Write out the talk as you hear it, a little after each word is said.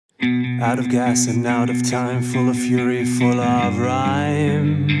Out of gas and out of time, full of fury, full of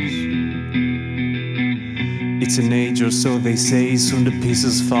rhymes. It's an age or so they say, soon the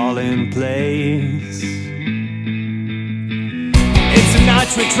pieces fall in place. It's a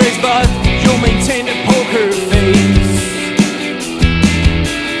nitrate race, but you'll maintain a poker face.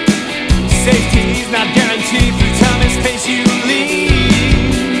 Safety is not guaranteed through time and space you leave.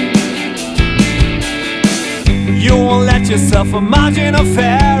 You won't let yourself a margin of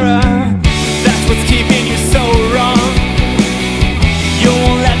error. That's what's keeping you so wrong. You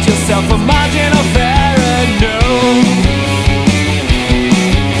won't let yourself a margin of error, no.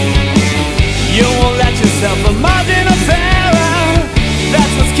 You won't let yourself a margin of error.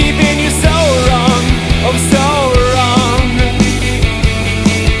 That's what's keeping you so wrong, oh so wrong.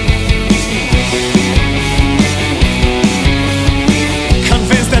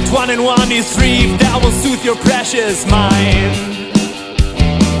 Convinced that 1 and 1 is 3, that will soothe your precious mind.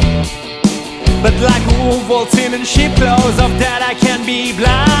 But like a wolf waltz in and sheep clothes, of that I can be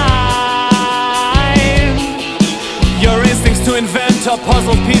blind. Your instincts to invent a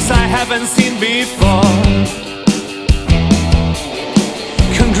puzzle piece I haven't seen before.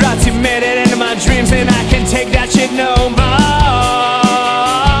 Congrats, you made it into my dreams, and I can take that shit no more.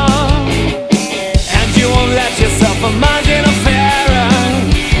 And you won't let yourself a margin of error.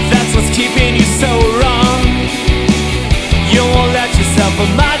 That's what's keeping you so wrong. You won't let yourself a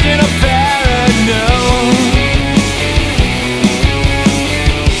margin of error, no.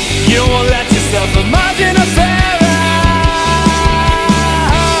 You won't let yourself a margin of error.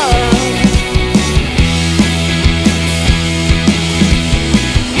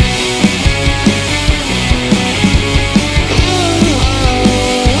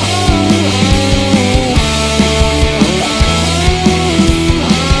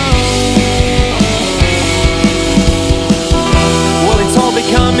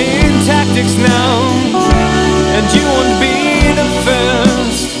 Tactics now, and you won't be the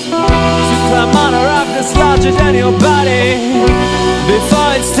first to climb on a rock that's larger than your body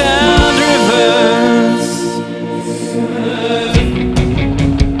before it's turned reverse.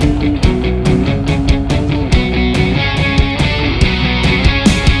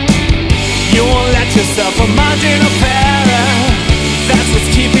 You won't let yourself a margin of error. That's what's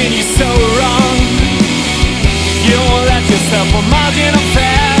keeping you so wrong. You won't let yourself a margin of error.